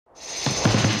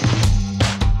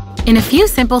In a few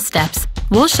simple steps,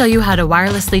 we'll show you how to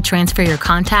wirelessly transfer your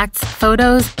contacts,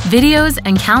 photos, videos,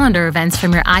 and calendar events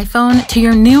from your iPhone to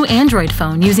your new Android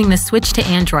phone using the Switch to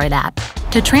Android app.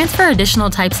 To transfer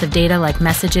additional types of data like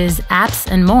messages, apps,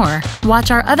 and more, watch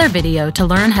our other video to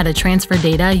learn how to transfer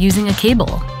data using a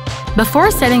cable. Before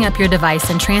setting up your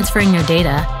device and transferring your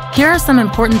data, here are some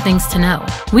important things to know.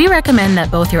 We recommend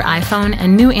that both your iPhone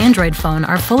and new Android phone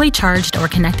are fully charged or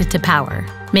connected to power.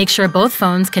 Make sure both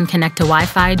phones can connect to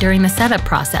Wi-Fi during the setup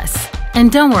process. And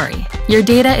don't worry, your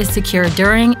data is secure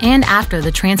during and after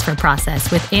the transfer process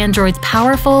with Android's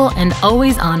powerful and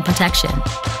always-on protection.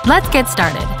 Let's get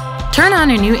started. Turn on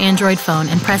your new Android phone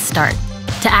and press Start.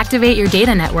 To activate your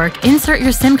data network, insert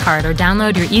your SIM card or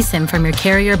download your eSIM from your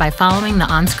carrier by following the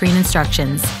on-screen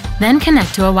instructions. Then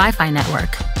connect to a Wi-Fi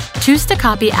network. Choose to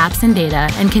copy apps and data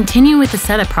and continue with the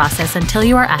setup process until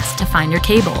you are asked to find your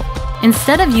cable.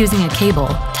 Instead of using a cable,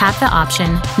 tap the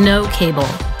option No Cable.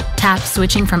 Tap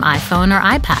Switching from iPhone or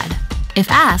iPad.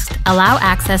 If asked, allow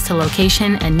access to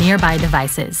location and nearby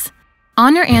devices.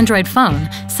 On your Android phone,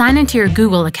 sign into your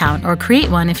Google account or create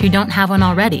one if you don't have one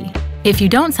already. If you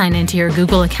don't sign into your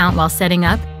Google account while setting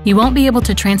up, you won't be able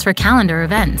to transfer calendar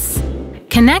events.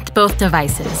 Connect both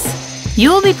devices. You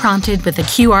will be prompted with a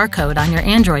QR code on your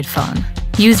Android phone.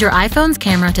 Use your iPhone's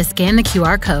camera to scan the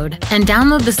QR code and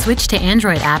download the Switch to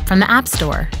Android app from the App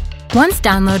Store. Once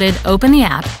downloaded, open the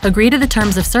app, agree to the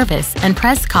terms of service, and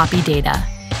press Copy Data.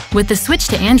 With the Switch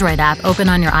to Android app open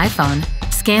on your iPhone,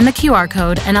 scan the QR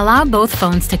code and allow both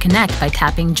phones to connect by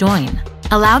tapping Join.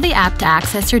 Allow the app to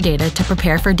access your data to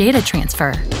prepare for data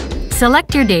transfer.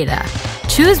 Select your data.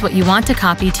 Choose what you want to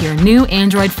copy to your new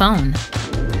Android phone.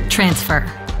 Transfer.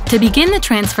 To begin the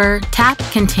transfer, tap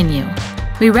Continue.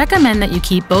 We recommend that you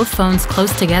keep both phones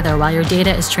close together while your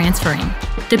data is transferring.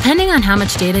 Depending on how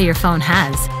much data your phone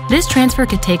has, this transfer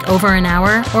could take over an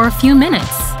hour or a few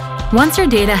minutes. Once your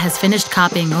data has finished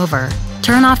copying over,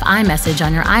 turn off iMessage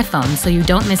on your iPhone so you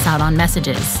don't miss out on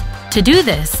messages. To do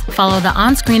this, follow the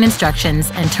on-screen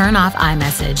instructions and turn off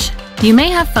iMessage. You may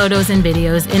have photos and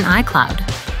videos in iCloud.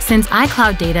 Since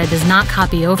iCloud data does not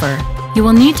copy over, you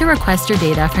will need to request your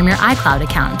data from your iCloud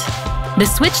account. The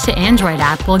Switch to Android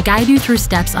app will guide you through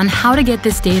steps on how to get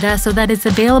this data so that it's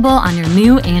available on your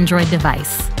new Android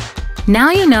device.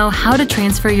 Now you know how to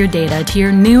transfer your data to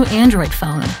your new Android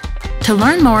phone. To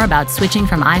learn more about switching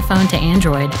from iPhone to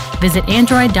Android, visit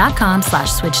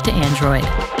android.com/switch to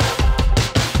Android.